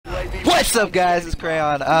What's up, guys? It's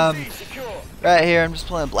Crayon. Right here, I'm just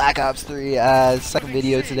playing Black Ops 3. Second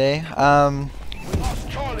video today. I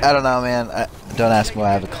don't know, man. Don't ask me why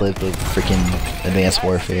I have a clip of freaking Advanced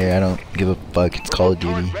Warfare. I don't give a fuck. It's Call of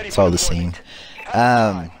Duty. It's all the same.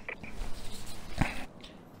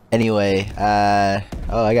 Anyway,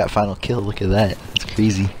 oh, I got final kill. Look at that. That's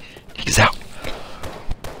crazy. He's out.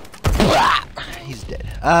 He's dead.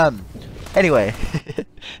 Anyway,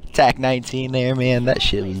 TAC 19 there, man. That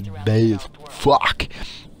shit was bad as fuck.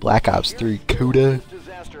 Black Ops 3 Coda.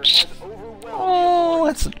 Oh,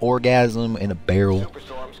 that's an orgasm in a barrel.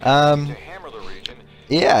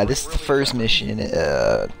 Yeah, this is the first mission.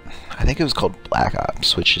 I think it was called Black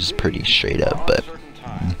Ops, which is pretty straight up, but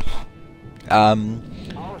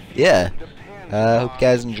yeah. Hope you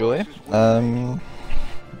guys enjoy.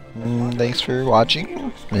 Thanks for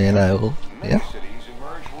watching, and I will, yeah.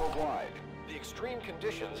 The extreme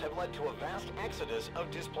conditions have led to a vast exodus of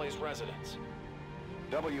displaced residents.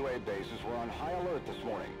 WA bases were on high alert this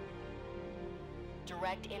morning.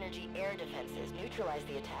 Direct energy air defenses neutralized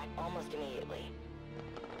the attack almost immediately.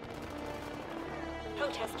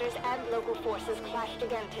 Protesters and local forces clashed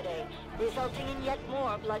again today, resulting in yet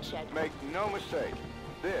more bloodshed. Make no mistake,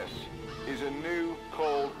 this is a new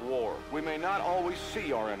Cold War. We may not always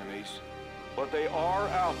see our enemies, but they are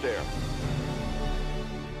out there.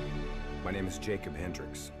 My name is Jacob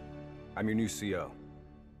Hendricks. I'm your new CO.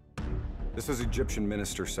 This is Egyptian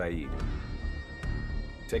Minister Said,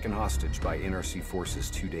 taken hostage by NRC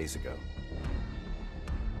forces 2 days ago.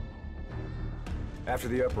 After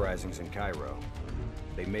the uprisings in Cairo,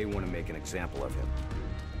 they may want to make an example of him.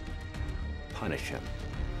 Punish him.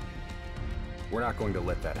 We're not going to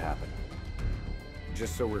let that happen.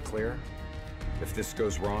 Just so we're clear, if this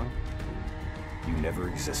goes wrong, you never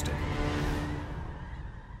existed.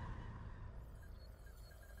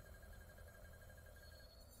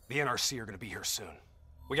 The NRC are going to be here soon.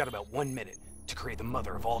 We got about 1 minute to create the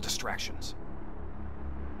mother of all distractions.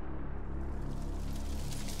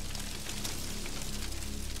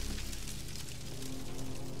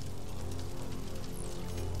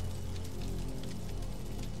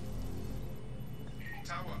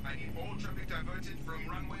 Tower, I need all traffic diverted from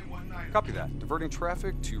runway 19. Copy that. Diverting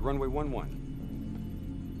traffic to runway 11.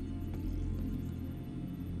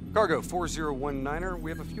 Cargo 4019er,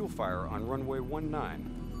 we have a fuel fire on runway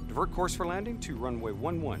 19. Divert course for landing to runway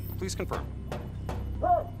 11. Please confirm.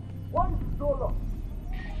 Confirm. On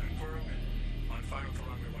fire for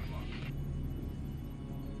runway 11.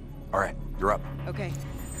 All right, you're up. Okay.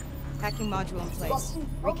 Hacking module in place.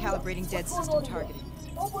 Recalibrating dead system targeting.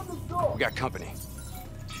 We got company.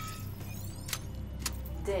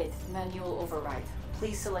 Dead. Manual override.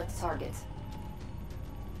 Please select target.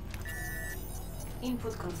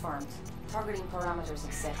 Input confirmed. Targeting parameters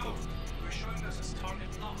accepted. We're showing this as target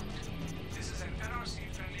locked. This is an NRC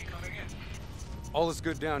friendly coming in. All is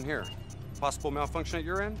good down here. Possible malfunction at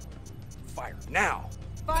your end? Fire now!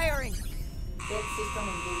 Firing! Dead system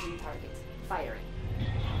engaging target. Firing.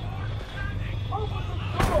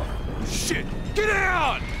 Shit! Get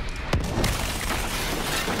down!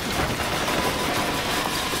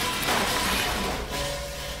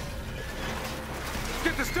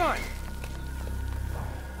 Get this done!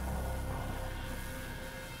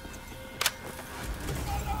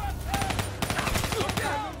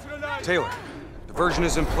 Taylor, diversion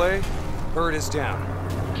is in play. Bird is down.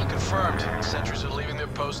 Confirmed. Sentries are leaving their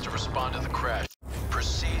posts to respond to the crash.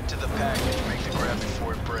 Proceed to the package. Make the grab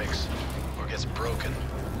before it breaks or gets broken.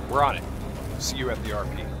 We're on it. See you at the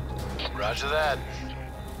RP. Roger that.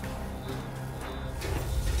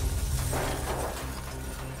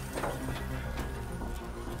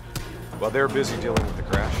 While they're busy dealing with the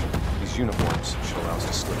crash, these uniforms should allow us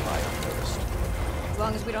to slip by unnoticed. As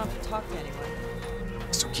long as we don't have to talk to anyone.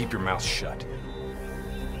 So keep your mouth shut.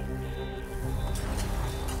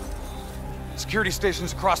 Security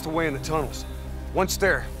stations across the way in the tunnels. Once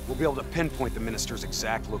there, we'll be able to pinpoint the minister's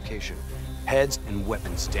exact location. Heads and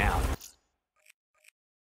weapons down.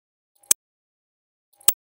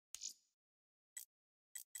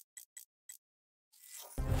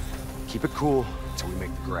 Keep it cool until we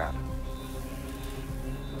make the grab.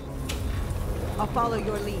 I'll follow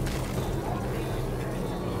your lead.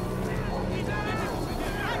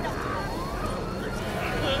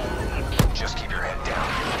 Just keep your head down.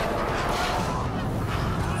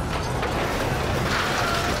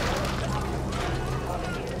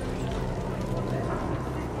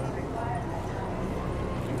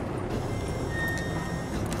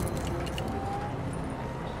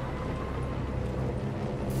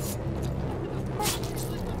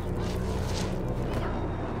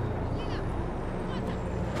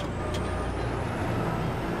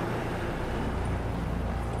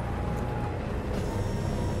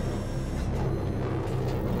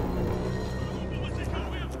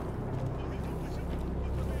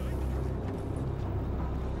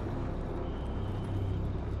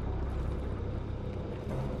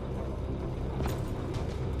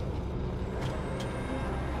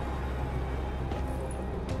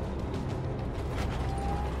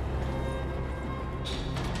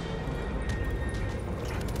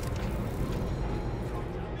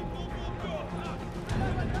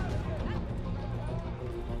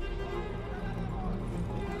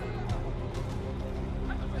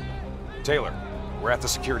 Taylor, we're at the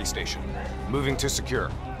security station. Moving to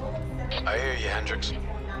secure. I hear you, Hendricks.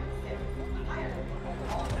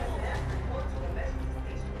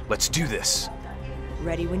 Let's do this.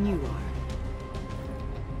 Ready when you are.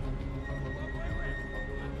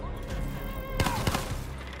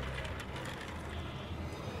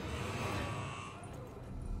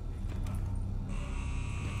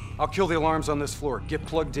 I'll kill the alarms on this floor. Get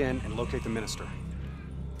plugged in and locate the minister.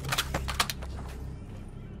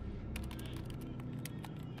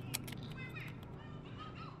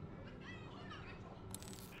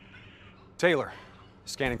 Taylor,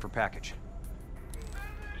 scanning for package.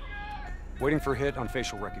 Waiting for hit on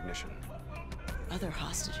facial recognition. Other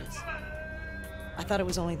hostages. I thought it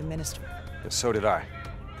was only the minister. Yeah, so did I.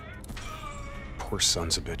 Poor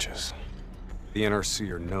sons of bitches. The NRC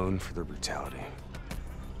are known for their brutality.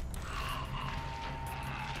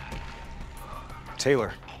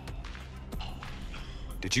 Taylor,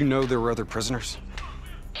 did you know there were other prisoners?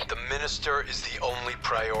 The minister is the only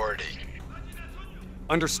priority.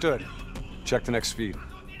 Understood. Check the next feed.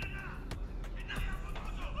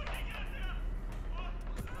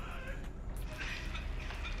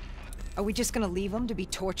 Are we just gonna leave him to be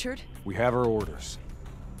tortured? We have our orders.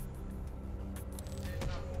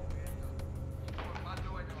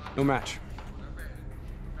 No match.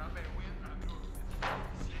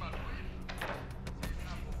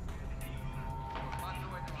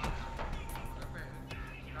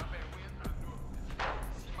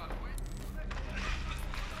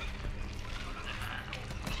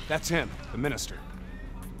 That's him, the minister.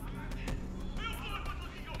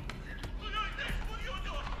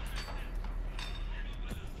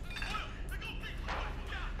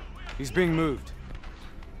 He's being moved.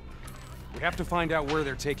 We have to find out where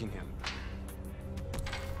they're taking him.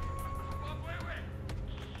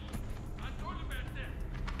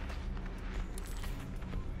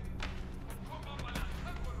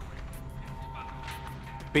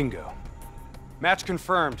 Bingo. Match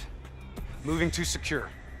confirmed. Moving to secure.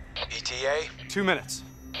 ETA? 2 minutes.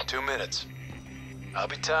 2 minutes. I'll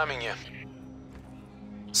be timing you.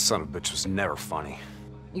 Son of a bitch was never funny.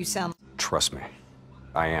 You sound... Trust me,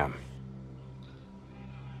 I am.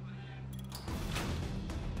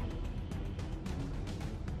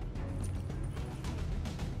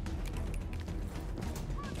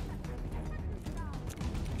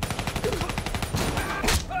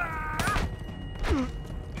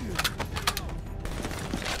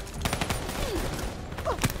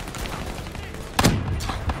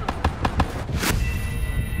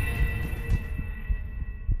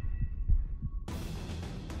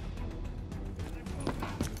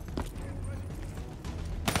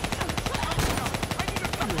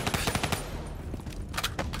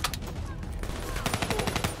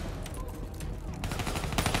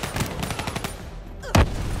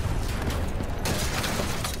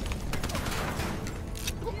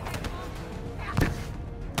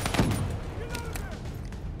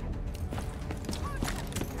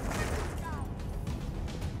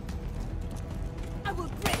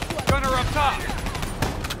 Gunner up top!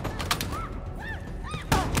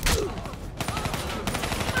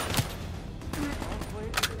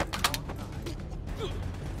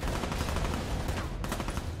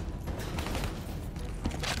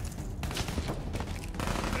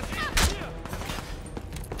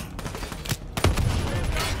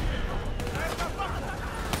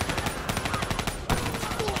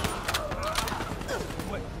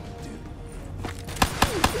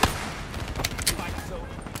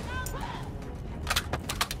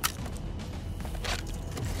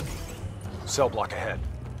 Cell block ahead.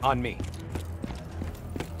 On me.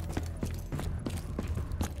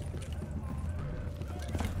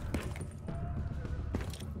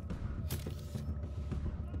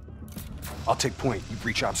 I'll take point. You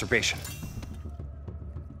breach observation.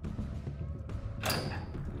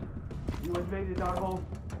 You invaded our home.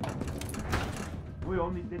 We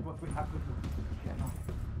only did what we had to do.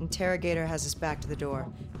 Interrogator has us back to the door.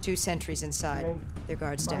 2 sentries inside. Their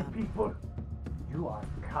guards My down. people, you are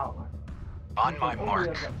cowards. On my mark.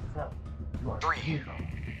 Yourself. You are 3, heroes.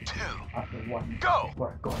 2, After one, go!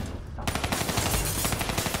 we're going to stop.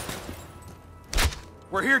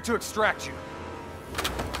 We're here to extract you.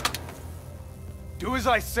 Do as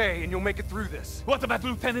I say, and you'll make it through this. What about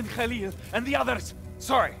Lieutenant Khalil and the others?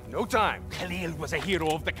 Sorry, no time. Khalil was a hero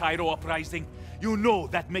of the Cairo uprising. You know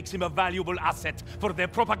that makes him a valuable asset for their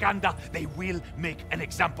propaganda. They will make an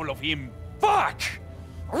example of him. Fuck!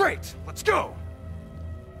 All right, let's go!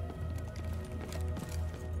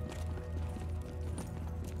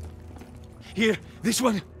 Here, this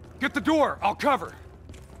one. Get the door, I'll cover.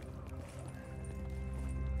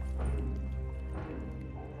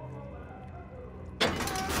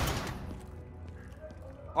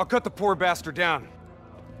 I'll cut the poor bastard down.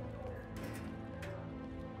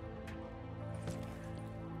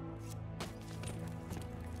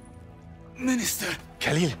 Minister.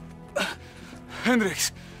 Khalil.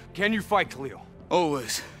 Hendricks. Can you fight, Khalil?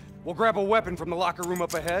 Always. We'll grab a weapon from the locker room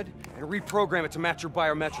up ahead and reprogram it to match your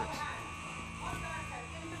biometrics.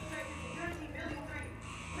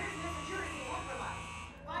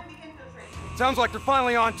 Sounds like they're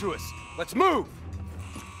finally on to us. Let's move!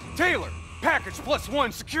 Taylor, package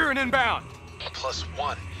 +1, secure and inbound.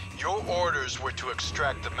 +1. Your orders were to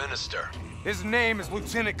extract the minister. His name is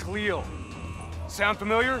Lieutenant Khalil. Sound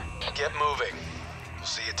familiar? Get moving. We'll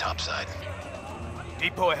see you topside.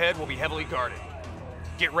 Depot ahead will be heavily guarded.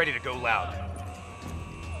 Get ready to go loud.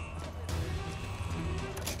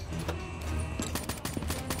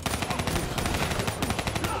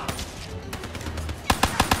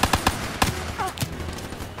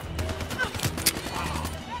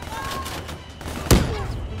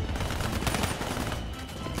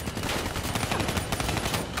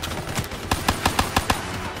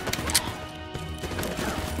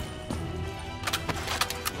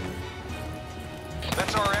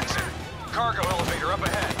 That's our exit. Cargo elevator up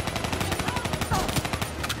ahead.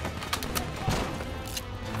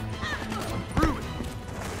 Ruben!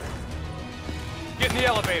 Get in the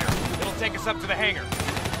elevator. It'll take us up to the hangar.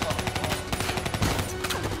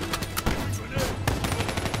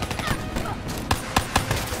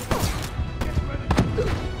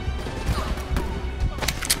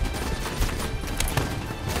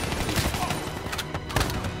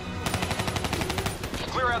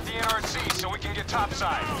 Clear out the NRC so we can get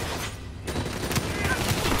topside.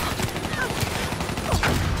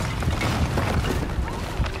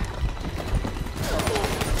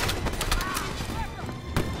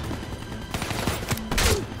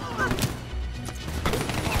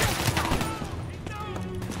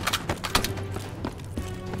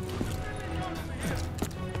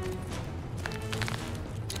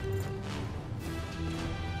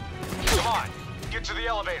 Come on, get to the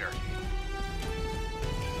elevator.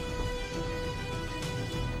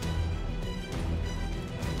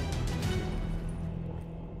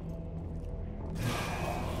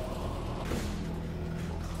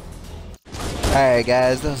 Alright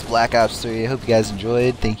guys, that was Black Ops 3. I hope you guys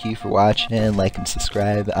enjoyed. Thank you for watching, like and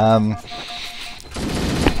subscribe.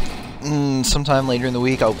 Sometime later in the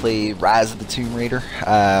week I'll play Rise of the Tomb Raider.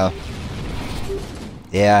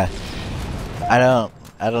 Yeah. I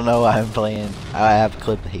don't know why I'm playing. I have a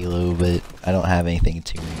clip of Halo, but I don't have anything in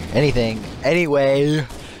Tomb Raider. Anyway,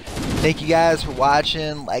 thank you guys for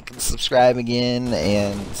watching, like and subscribe again,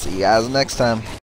 and see you guys next time.